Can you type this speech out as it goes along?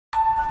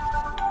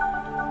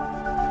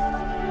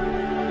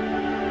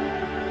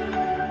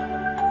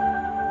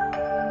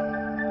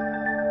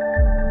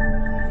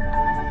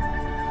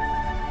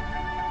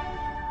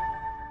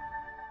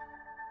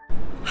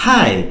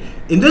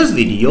In this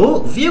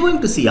video, we are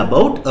going to see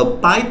about a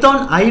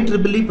Python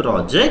IEEE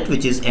project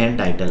which is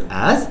entitled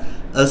as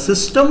a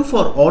system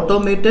for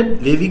automated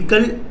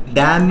vehicle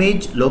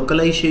damage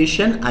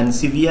localization and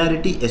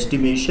severity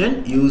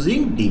estimation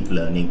using deep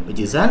learning,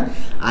 which is an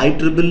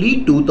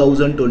IEEE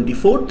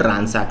 2024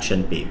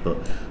 transaction paper.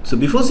 So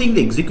before seeing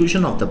the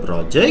execution of the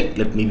project,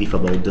 let me brief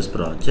about this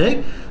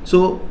project.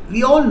 So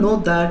we all know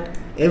that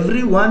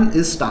everyone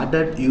is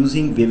started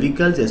using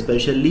vehicles,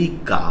 especially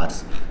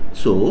cars.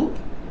 So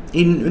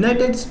in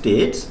United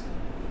States,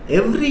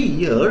 every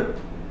year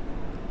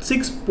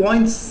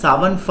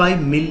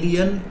 6.75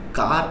 million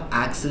car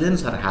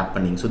accidents are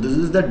happening. So this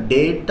is the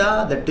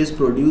data that is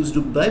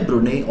produced by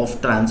Bureau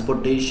of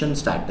Transportation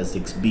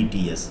Statistics,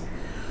 BTS.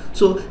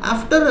 So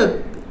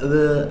after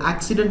the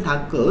accident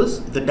occurs,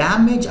 the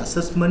damage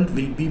assessment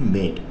will be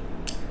made.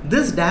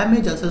 This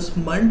damage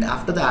assessment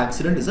after the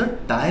accident is a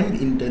time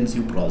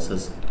intensive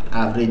process.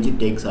 Average it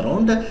takes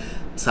around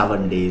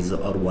 7 days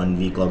or 1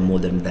 week or more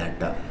than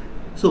that.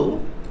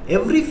 So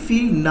every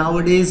field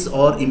nowadays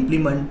are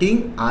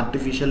implementing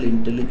artificial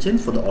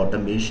intelligence for the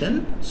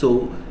automation.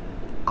 So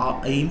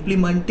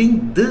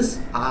implementing this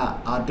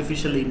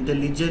artificial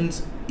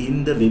intelligence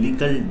in the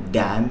vehicle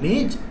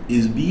damage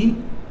is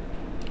being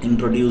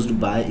introduced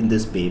in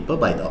this paper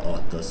by the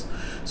authors.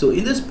 So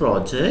in this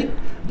project,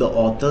 the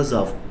authors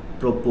have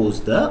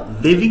proposed the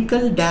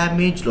vehicle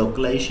damage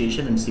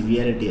localization and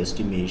severity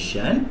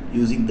estimation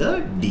using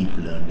the deep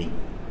learning.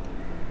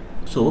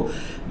 So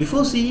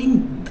before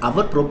seeing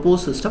our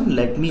proposed system,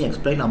 let me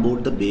explain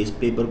about the base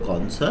paper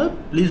concept.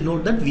 Please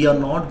note that we are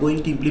not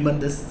going to implement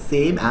the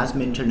same as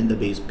mentioned in the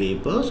base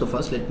paper. So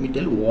first let me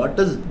tell what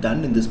is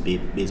done in this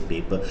base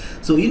paper.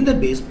 So in the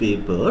base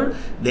paper,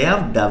 they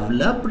have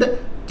developed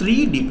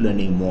 3 deep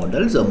learning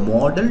models: a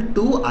model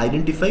to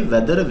identify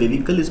whether a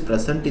vehicle is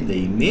present in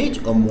the image,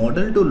 a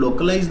model to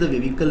localize the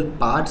vehicle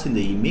parts in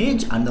the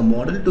image, and the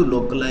model to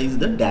localize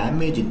the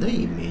damage in the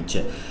image.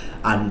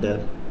 And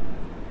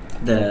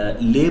the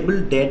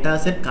labeled data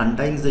set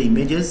contains the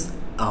images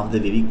of the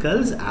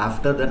vehicles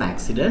after an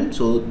accident.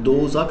 So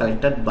those are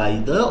collected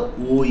by the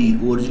OE,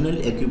 original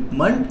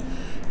equipment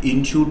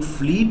insured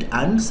fleet,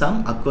 and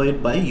some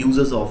acquired by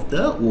users of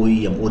the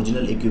OEM,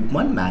 original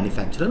equipment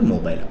manufacturer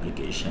mobile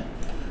application.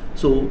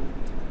 So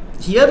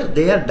here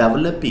they are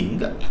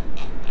developing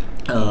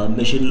a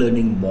machine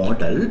learning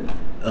model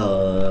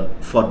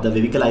for the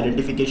vehicle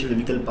identification,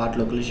 vehicle part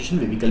localization,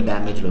 vehicle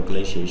damage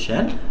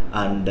localization,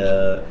 and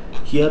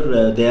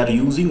here they are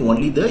using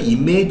only the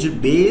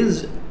image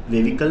based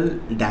vehicle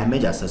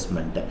damage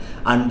assessment.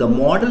 And the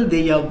model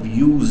they have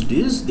used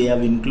is, they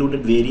have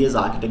included various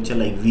architecture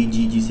like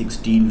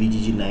VGG16,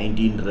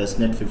 VGG19,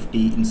 ResNet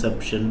 50,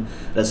 Inception,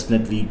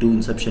 ResNet V2,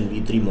 Inception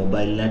V3,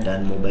 MobileNet,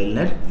 and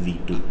MobileNet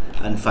V2.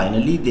 And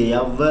finally they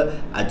have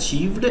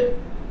achieved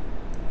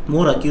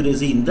more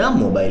accuracy in the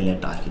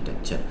MobileNet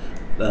architecture.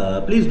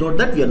 Please note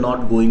that we are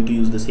not going to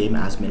use the same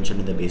as mentioned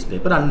in the base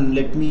paper. And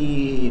let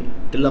me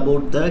tell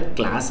about the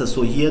classes.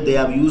 So here they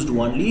have used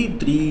only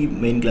 3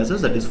 main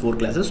classes, that is 4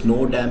 classes: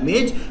 no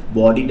damage,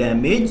 body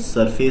damage,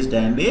 surface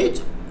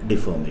damage,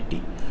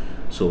 deformity.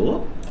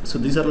 So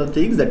these are the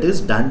things that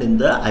is done in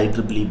the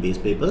IEEE base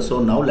paper.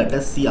 So now let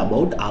us see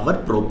about our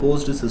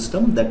proposed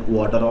system, that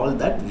what are all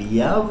that we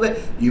have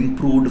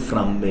improved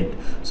from it.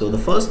 So the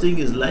first thing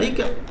is like,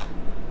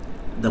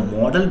 the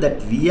model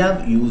that we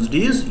have used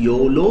is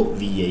YOLO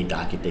V8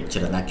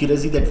 architecture, and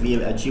accuracy that we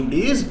have achieved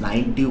is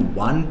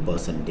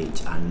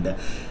 91%. And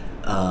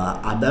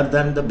other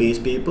than the base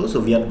paper,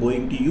 so we are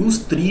going to use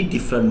 3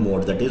 different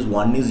modes. That is,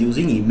 one is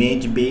using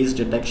image based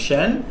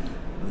detection,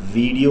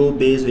 video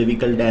based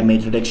vehicle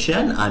damage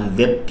detection, and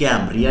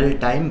webcam, real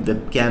time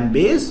webcam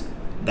based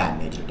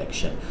damage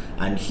detection.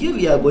 And here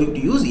we are going to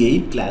use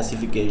 8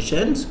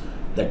 classifications,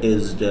 that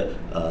is the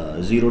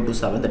 0 to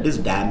 7, that is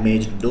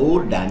damaged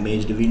door,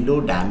 damaged window,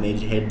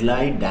 damaged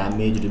headlight,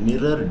 damaged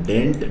mirror,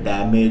 dent,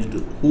 damaged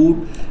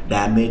hood,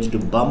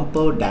 damaged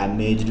bumper,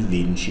 damaged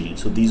windshield.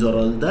 So these are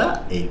all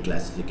the 8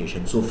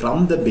 classifications. So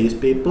from the base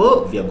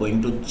paper, we are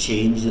going to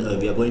change,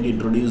 we are going to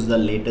introduce the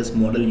latest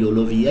model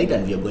YOLO V8,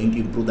 and we are going to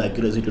improve the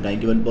accuracy to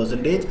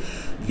 91%.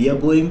 We are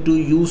going to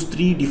use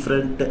 3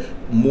 different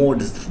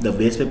modes. The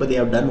base paper they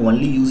have done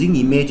only using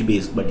image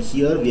based, but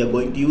here we are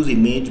going to use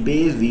image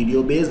based,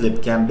 video based,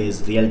 webcam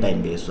based, real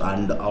time based.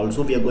 And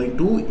also we are going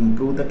to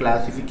improve the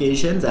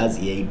classifications as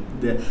 8.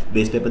 The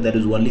base paper there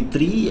is only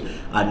 3,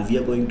 and we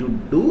are going to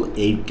do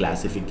 8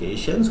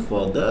 classifications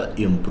for the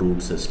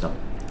improved system.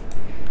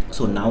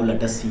 So now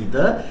let us see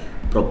the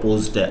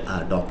proposed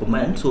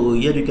document. So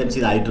here you can see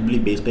the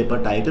IEEE base paper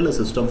title: a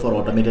system for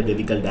automated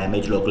vehicle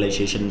damage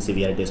localization and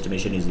severity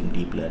estimation using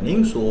deep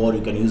learning. So, or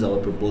you can use our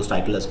proposed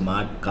title as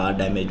smart car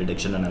damage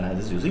detection and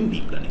analysis using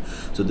deep learning.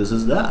 So this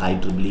is the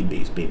IEEE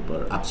base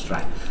paper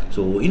abstract.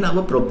 So in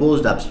our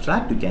proposed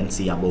abstract, you can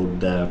see about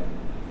the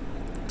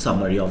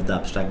summary of the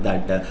abstract,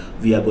 that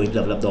we are going to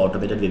develop the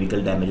automated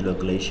vehicle damage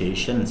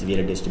localization and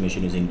severity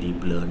estimation using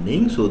deep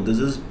learning. So this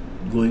is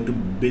going to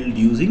build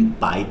using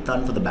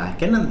Python for the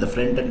backend, and the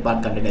front end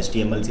part contain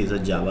HTML,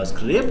 CSS,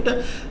 JavaScript,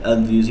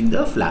 and using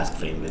the Flask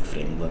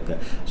framework.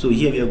 So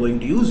here we are going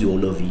to use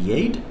YOLO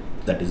V8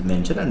 that is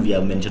mentioned, and we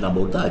have mentioned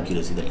about the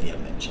accuracy that we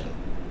have mentioned.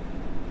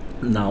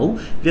 Now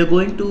we are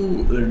going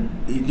to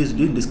it is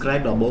being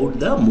described about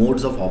the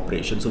modes of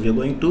operation. So we are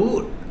going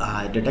to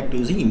detect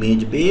using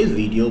image based,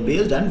 video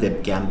based, and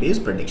webcam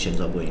based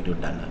predictions are going to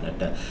done on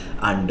it.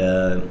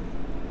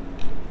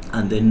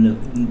 And then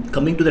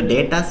coming to the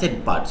data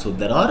set part, so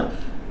there are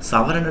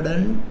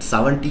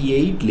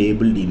 778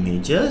 labeled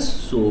images,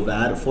 so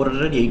where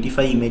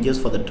 485 images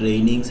for the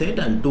training set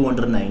and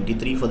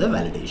 293 for the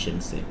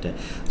validation set.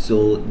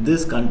 So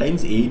this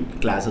contains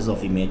 8 classes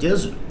of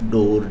images: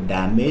 door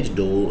damaged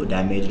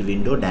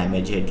window,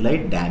 damaged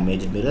headlight,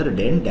 damaged mirror,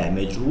 dent,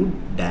 damaged hood,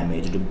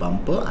 damaged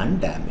bumper, and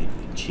damaged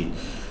windshield.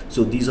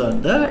 So these are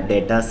the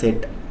data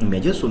set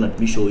images. So let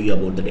me show you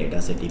about the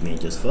data set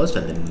images first,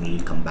 and then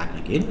we'll come back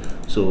again.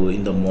 So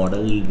in the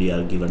model we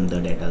are given the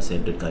data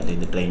set that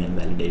contain the train and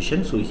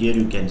validation. So here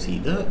you can see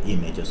the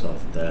images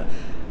of the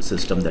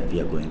system that we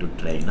are going to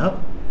train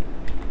up.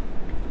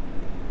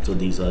 So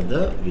these are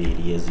the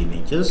various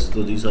images.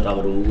 So these are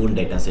our own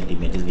data set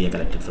images we have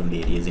collected from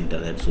various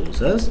internet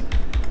sources.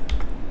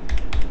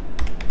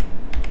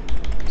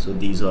 So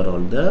these are all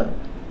the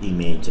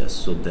images.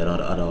 So there are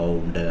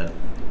around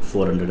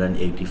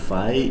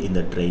 485 in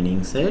the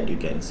training set. You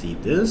can see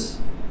this.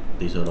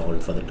 These are all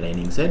for the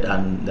training set,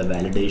 and the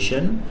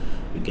validation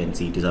you can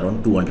see it is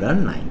around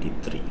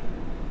 293.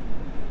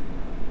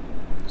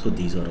 So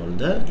these are all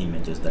the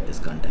images that is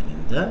contained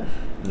in the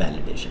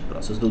validation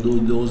process. So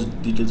those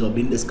details have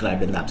been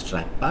described in the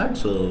abstract part.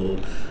 So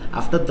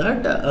after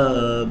that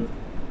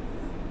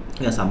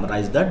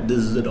summarize that this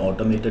is an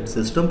automated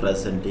system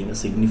presenting a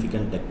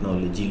significant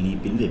technology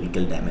leap in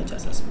vehicle damage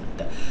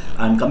assessment.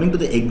 And coming to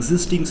the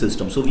existing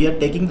system, so we are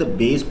taking the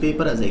base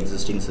paper as an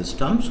existing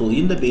system. So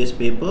in the base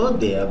paper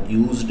they have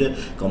used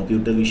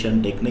computer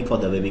vision technique for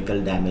the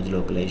vehicle damage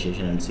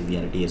localization and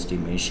severity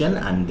estimation,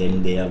 and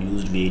then they have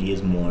used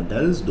various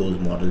models. Those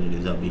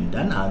models have been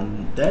done,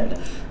 and that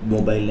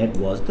mobile net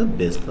was the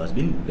best, was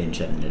been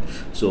mentioned.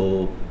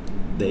 So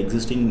the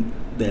existing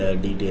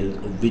details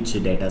of which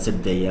data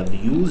set they have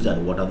used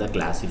and what are the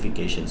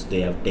classifications.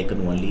 They have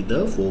taken only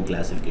the 4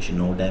 classification: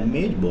 no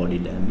damage, body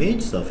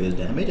damage, surface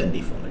damage, and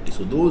deformity.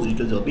 So those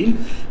details have been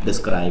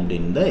described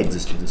in the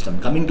existing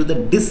system. Coming to the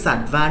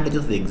disadvantages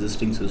of the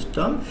existing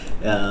system,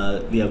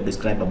 we have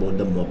described about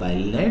the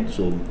mobile net.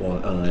 So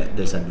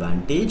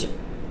disadvantage,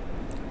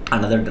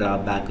 another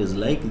drawback is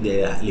like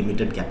the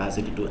limited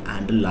capacity to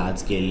handle large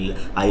scale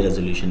high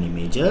resolution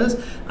images.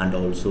 And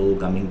also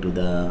coming to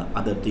the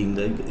other thing,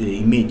 the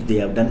image, they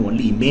have done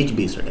only image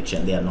based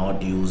detection. They are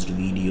not used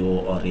video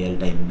or real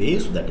time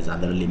based. So that is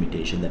other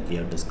limitation that we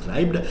have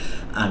described.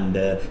 And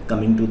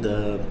coming to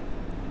the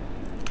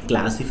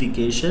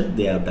classification,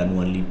 they have done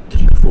only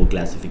 3-4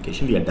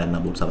 classification. We have done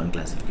about 7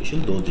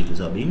 classification. Those details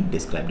have been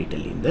described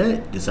detailing in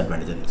the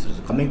disadvantages.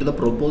 So coming to the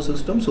proposed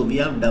system, so we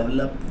have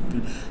developed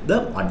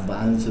the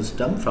advanced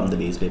system from the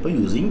base paper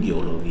using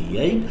YOLO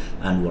V8,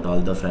 and what all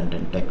the front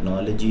end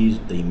technologies,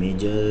 the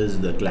images,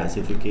 the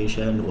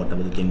classification,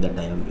 whatever the thing that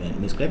I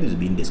have described is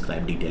being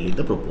described detailing in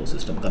the proposed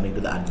system. Coming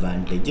to the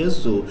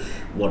advantages, so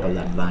what are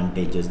the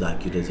advantages? The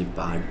accuracy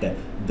part,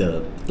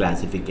 the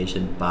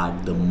classification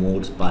part, the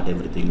modes part,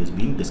 everything is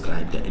being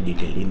described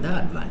detailed in the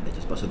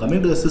advantages part. So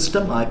coming to the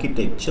system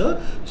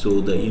architecture, so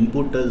the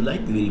input is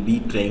like we will be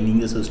training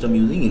the system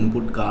using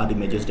input card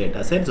images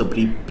data set. So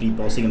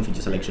pre-processing and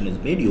feature selection is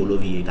made. YOLO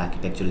V8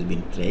 architecture is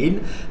being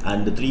trained,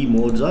 and the 3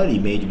 modes are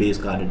image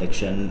based card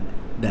detection,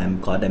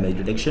 car damage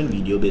detection,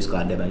 video based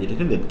car damage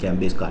detection, webcam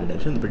based car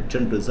detection. The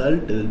prediction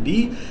result will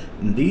be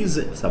these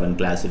 7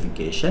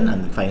 classification,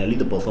 and finally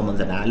the performance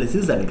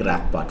analysis and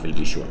graph part will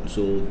be shown.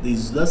 So this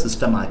is the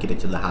system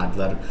architecture, the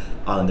hardware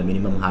the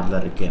minimum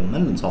hardware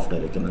requirement and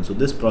software requirement. So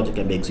this project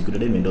can be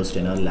executed in Windows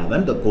 10 or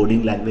 11. The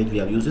coding language we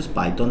have used is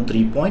Python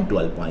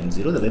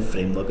 3.12.0. The web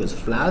framework is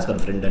Flask, and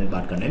front end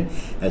part contain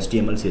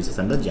HTML, CSS,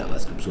 and the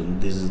JavaScript. So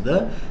this is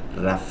the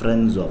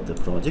reference of the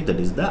project, that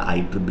is the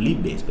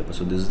IEEE base paper.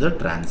 So this is the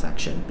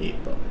transaction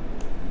paper.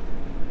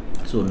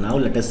 So now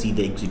let us see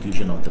the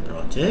execution of the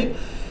project.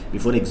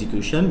 Before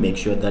execution, make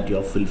sure that you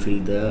have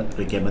fulfilled the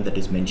requirement that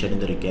is mentioned in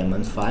the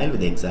requirements file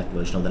with the exact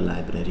version of the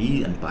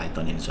library and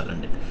Python installed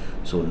in it.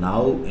 So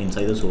now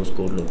inside the source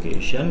code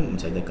location,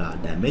 inside the car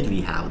damage,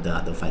 we have the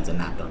other files, and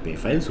app.py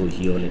file. So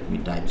here let me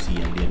type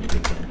cmd and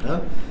click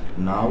enter.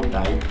 Now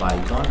type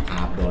python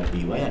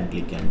app.py and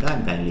click enter,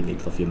 and kindly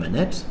wait for a few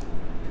minutes.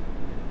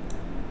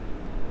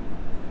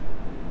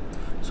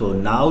 So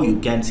now you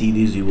can see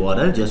this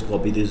URL. Just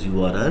copy this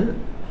URL,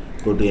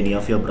 go to any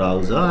of your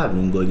browser.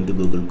 I'm going to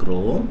Google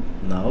Chrome.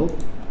 Now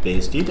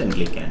paste it and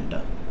click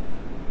enter.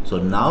 So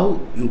now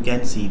you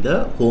can see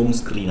the home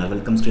screen, a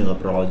welcome screen of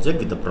the project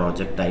with the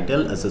project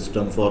title, a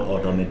system for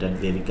automated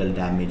vehicle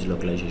damage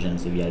localization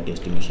and severity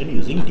estimation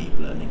using deep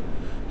learning.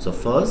 So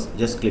first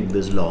just click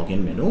this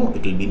login menu,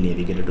 it will be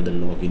navigated to the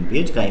login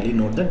page. Kindly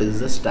note that this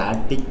is a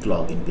static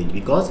login page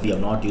because we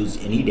have not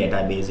used any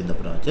database in the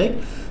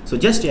project. So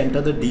just enter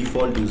the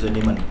default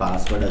username and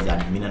password as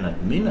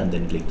admin and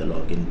then click the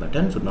login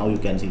button. So now you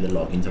can see the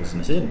login success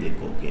message and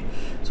click OK.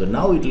 So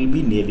now it will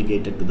be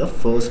navigated to the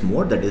first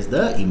mode, that is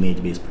the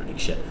image based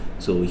prediction.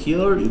 So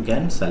here you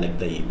can select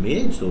the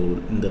image. So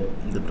in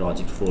the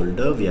project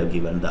folder we have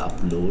given the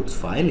uploads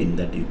file. In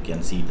that you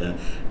can see the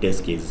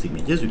test cases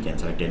images. You can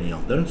select any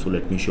of them. So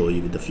let me show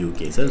you with a few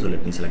cases. So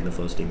let me select the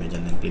first image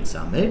and then click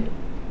submit.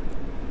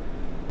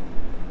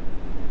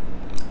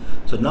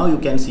 So now you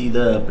can see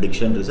the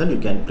prediction result. You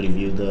can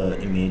preview the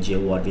image here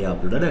what we have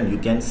uploaded, and you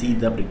can see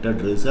the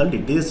predicted result.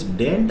 It is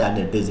dent and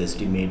it is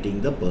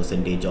estimating the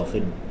percentage of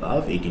it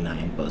of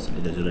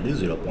 89%. The result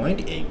is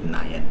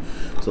 0.89.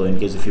 So in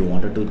case if you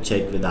wanted to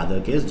check with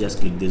other case, just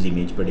click this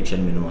image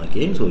prediction menu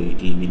again. So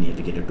it will be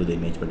navigated to the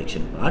image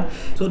prediction part.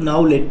 So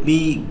now let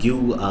me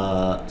give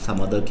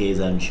some other case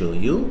and show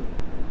you.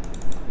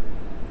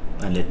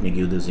 And let me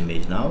give this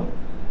image now.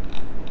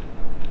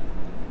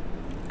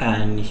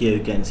 And here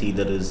you can see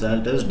the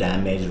result is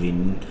damaged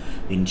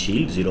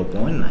windshield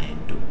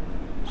 0.92.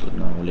 So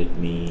now let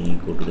me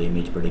go to the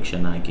image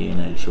prediction again.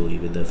 I'll show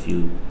you with a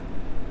few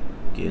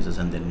cases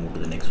and then move to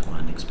the next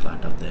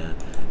part of the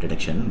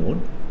detection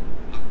mode.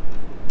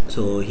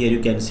 So here you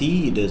can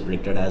see it is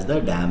predicted as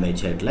the damage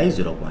headlight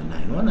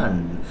 0.91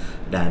 and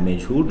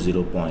damage hood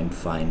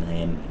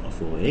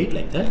 0.5948,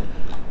 like that.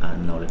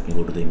 And now let me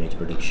go to the image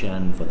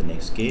prediction for the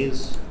next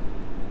case.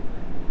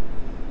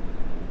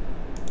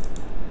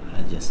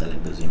 Just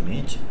select this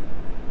image.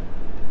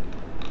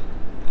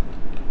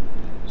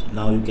 So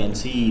now you can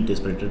see it is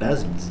predicted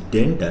as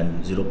dent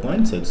and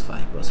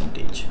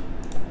 0.65%.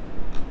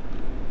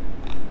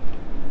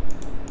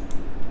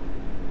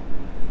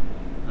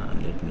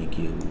 And let me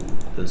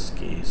give this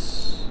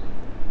case.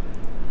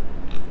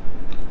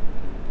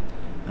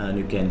 And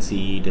you can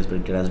see it is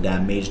predicted as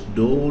damaged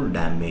door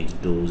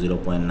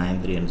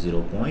 0.93 and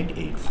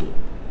 0.84.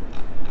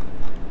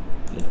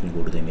 Let me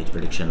go to the image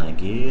prediction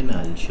again.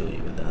 I'll show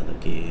you with the other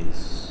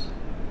case.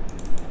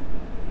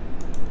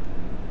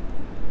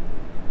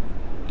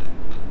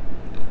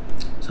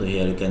 So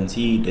here you can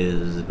see it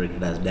is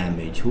predicted as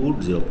damage hood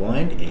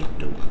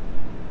 0.82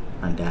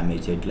 and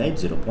damage headlight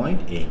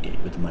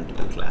 0.88 with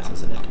multiple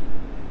classes in it.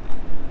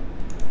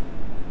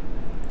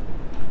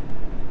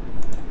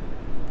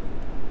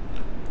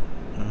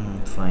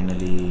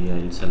 Finally,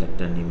 I'll select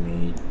an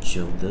image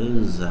of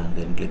this and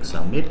then click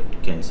submit. You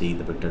can see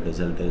the predicted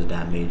result is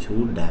damage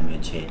hood,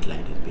 damage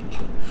headlight is being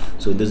shown.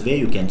 So in this way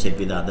you can check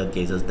with other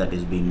cases that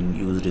is being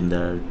used in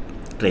the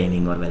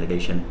training or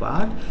validation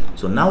part.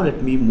 So now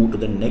let me move to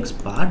the next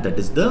part, that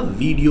is the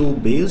video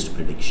based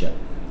prediction.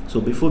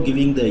 So before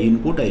giving the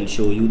input, I'll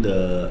show you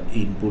the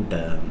input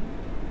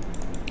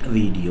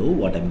video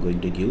what I'm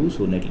going to give.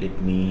 So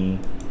let me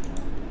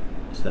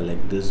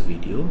select this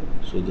video.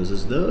 So this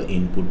is the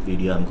input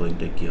video I'm going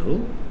to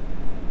give,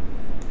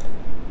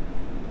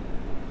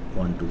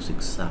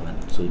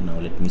 1267. So now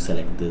let me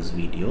select this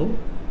video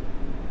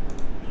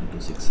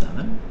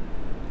 1267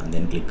 and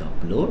then click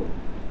upload.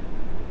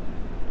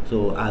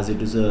 So as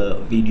it is a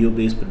video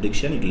based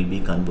prediction, it will be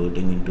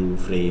converting into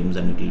frames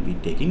and it will be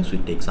taking, so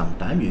it takes some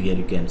time. Here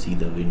you can see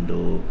the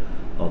window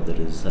of the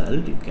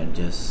result. You can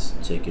just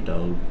check it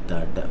out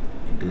that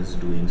it is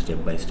doing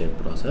step-by-step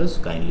process.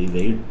 Kindly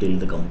wait till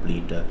the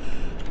complete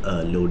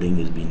loading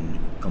is being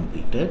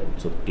completed.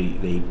 So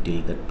wait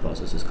till that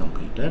process is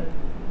completed.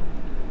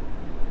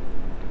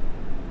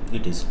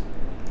 It is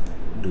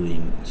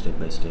doing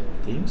step-by-step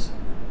things.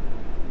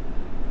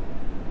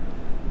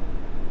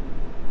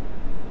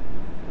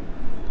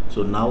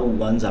 So now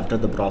once after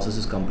the process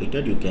is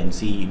completed, you can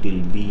see it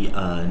will be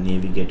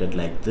navigated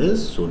like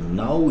this. So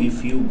now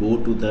if you go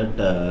to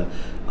that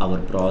our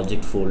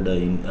project folder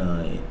in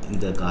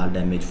the car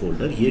damage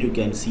folder, here you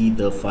can see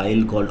the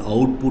file called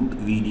output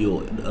video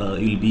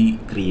will be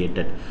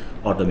created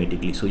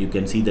automatically. So you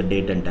can see the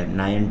date and time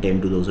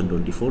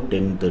 9/10/2024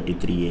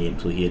 10:33 AM.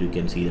 So here you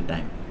can see the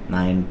time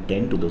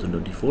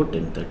 9/10/2024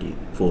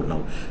 10:34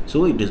 now.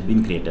 So it has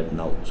been created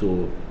now.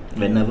 So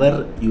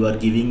whenever you are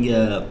giving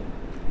a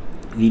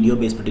video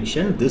based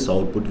prediction, this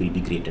output will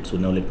be created. So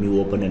now let me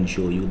open and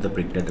show you the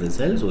predicted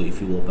result. So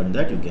if you open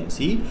that, you can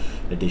see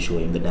it is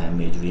showing the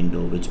damage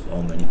window, which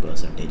how many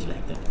percentage,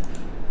 like that.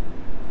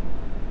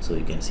 So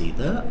you can see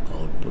the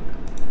output.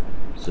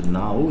 So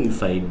now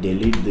if I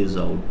delete this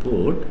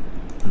output,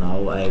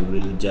 now I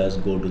will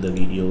just go to the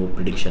video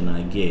prediction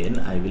again.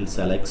 I will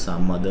select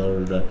some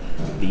other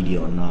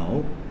video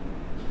now.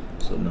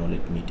 So now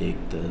let me take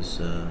this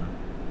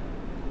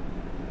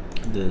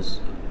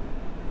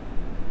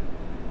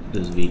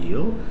this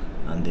video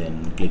and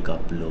then click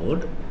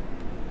upload.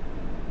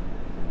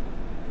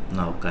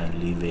 Now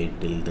kindly wait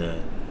till the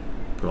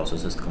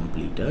process is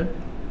completed.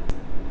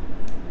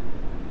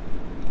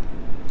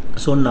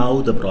 So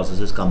now the process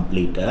is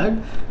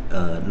completed.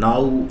 Now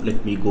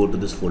let me go to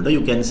this folder.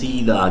 You can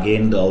see the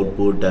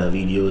output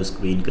video is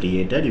being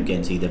created. You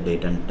can see the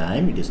date and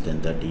time. It is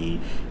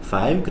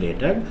 10:35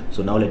 created.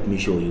 So now let me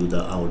show you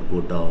the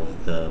output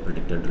of the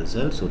predicted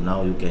result. So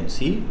now you can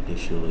see it is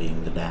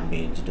showing the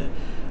damaged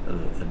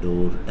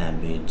door,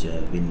 damaged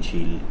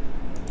windshield,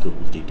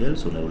 those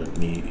details. So now let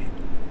me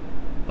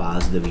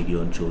pause the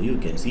video and show you. You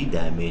can see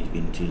damaged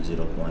windshield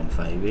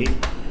 0.58,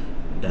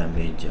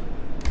 damage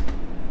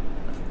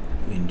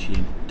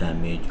windshield,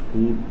 damage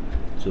hood.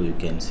 So you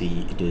can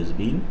see it has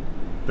been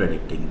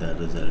predicting the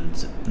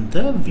results in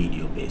the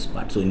video based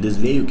part. So in this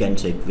way you can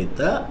check with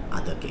the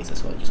other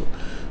cases also.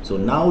 So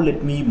now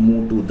let me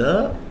move to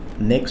the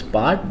next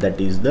part, that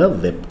is the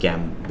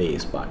webcam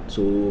based part.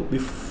 So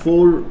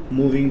before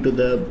moving to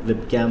the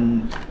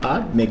webcam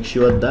part, make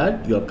sure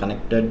that you are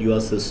connected your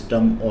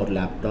system or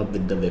laptop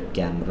with the web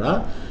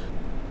camera.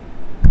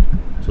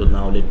 So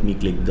now let me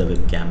click the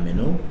webcam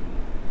menu.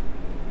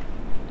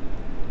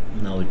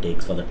 Now it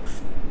takes for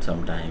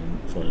some time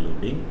for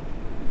loading.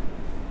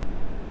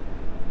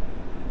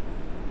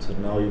 So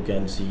now you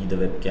can see the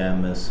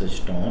webcam is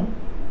switched on.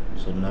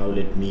 So now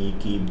let me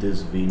keep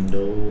this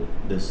window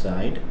this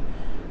side.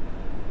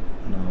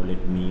 Now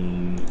let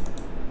me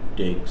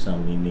take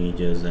some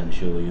images and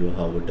show you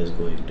how it is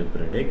going to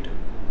predict.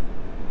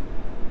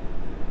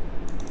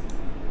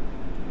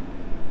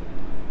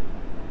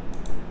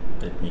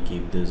 Let me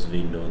keep this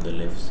window on the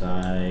left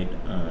side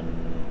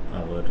and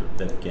our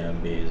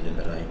webcam base in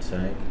the right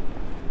side.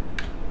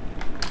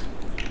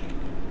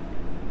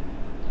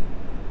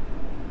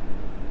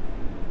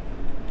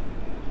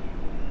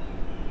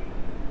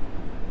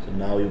 So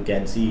now you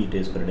can see it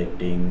is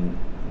predicting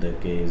the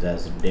case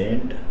as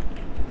dent.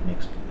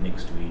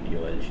 Next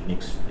video,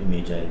 next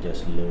image I'll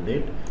just load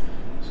it.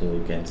 So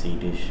you can see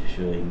it is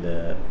showing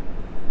the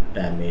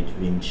damaged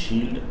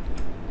windshield.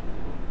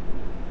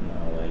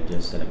 Now I'll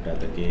just select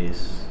other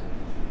case.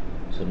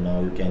 So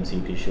now you can see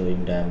it is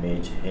showing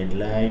damaged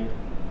headlight.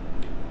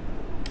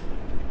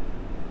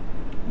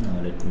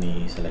 Now let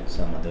me select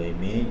some other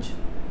image.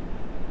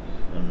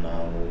 And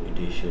now it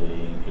is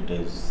showing, it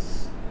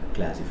is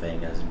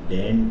classifying as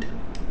dent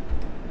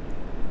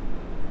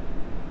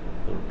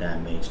or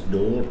damaged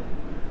door.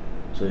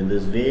 So in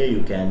this way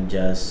you can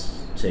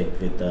just check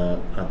with the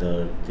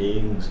other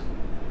things.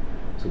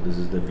 So this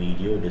is the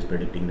video, it is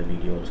predicting the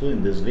video also.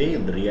 In this way,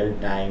 in the real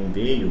time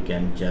way, you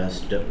can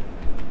just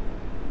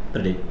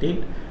predict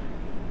it.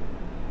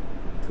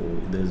 So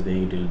in this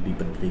way it will be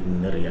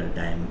predicting the real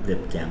time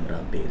web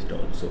camera based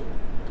also.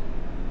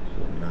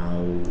 So now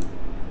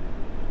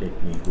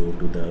let me go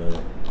to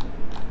the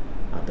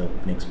other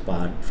next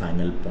part,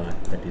 final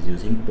part, that is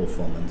using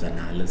performance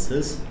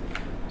analysis.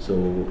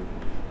 So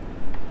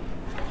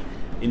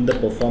in the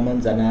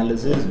performance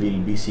analysis, we'll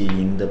be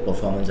seeing the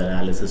performance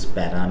analysis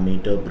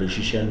parameter,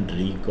 precision,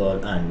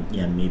 recall, and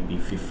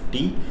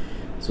MAP50.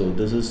 So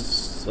this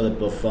is the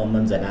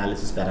performance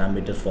analysis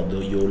parameter for the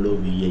YOLO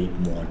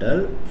V8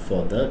 model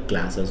for the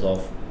classes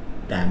of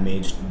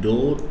damaged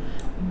door,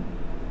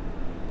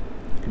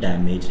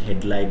 damaged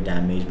headlight,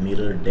 damaged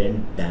mirror,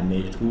 dent,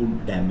 damaged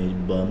hood,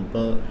 damaged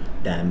bumper,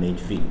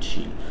 damaged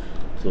windshield.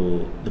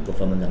 So the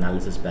performance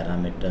analysis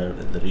parameter,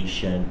 the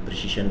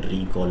precision,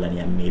 recall,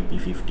 and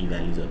MAP50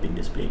 values are being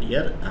displayed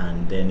here.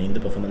 And then in the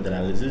performance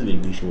analysis,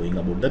 we'll be showing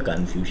about the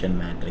confusion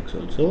matrix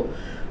also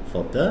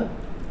for the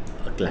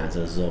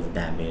classes of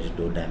damaged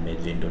door,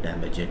 damaged window,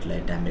 damaged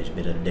headlight, damaged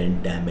mirror,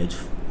 dent, damaged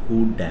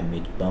hood,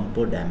 damaged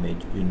bumper,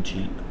 damaged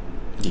windshield,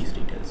 these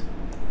details.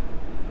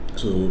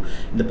 So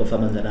in the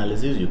performance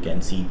analysis, you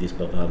can see this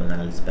performance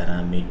analysis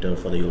parameter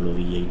for the YOLO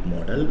V8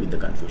 model with the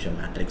confusion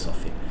matrix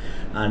of it.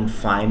 And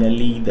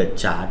finally the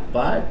chart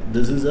part.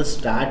 This is a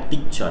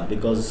static chart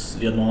because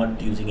we are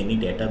not using any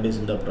database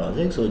in the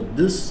project. So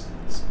this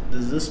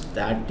is a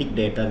static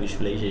data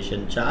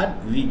visualization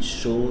chart which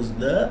shows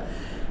the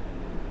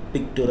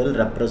pictorial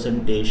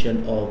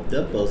representation of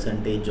the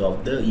percentage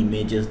of the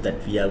images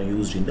that we have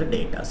used in the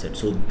data set.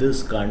 So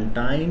this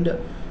contained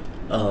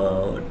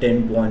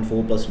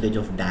 10.4%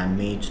 of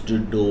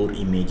damaged door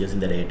images in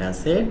the data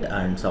set,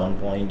 and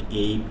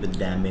 7.8 with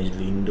damaged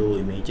window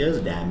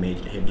images,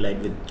 damaged headlight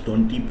with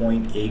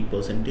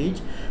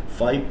 20.8%,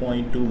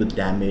 5.2 with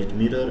damaged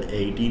mirror,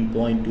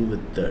 18.2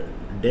 with the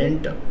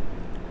dent,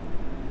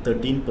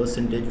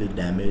 13% with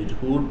damaged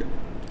hood,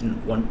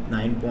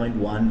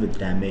 9.1 with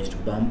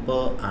damaged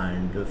bumper,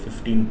 and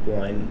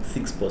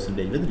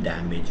 15.6% with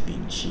damaged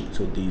windshield.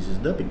 So this is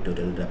the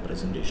pictorial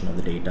representation of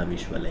the data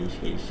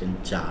visualization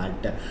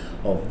chart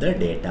of the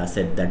data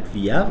set that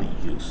we have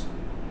used.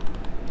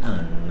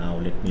 And now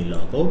let me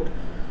log out.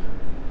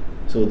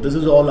 So this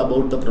is all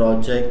about the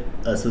project,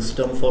 a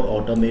system for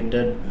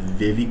automated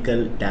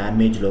vehicle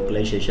damage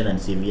localization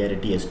and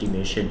severity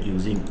estimation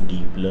using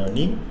deep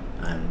learning.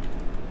 And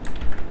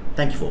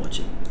thank you for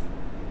watching.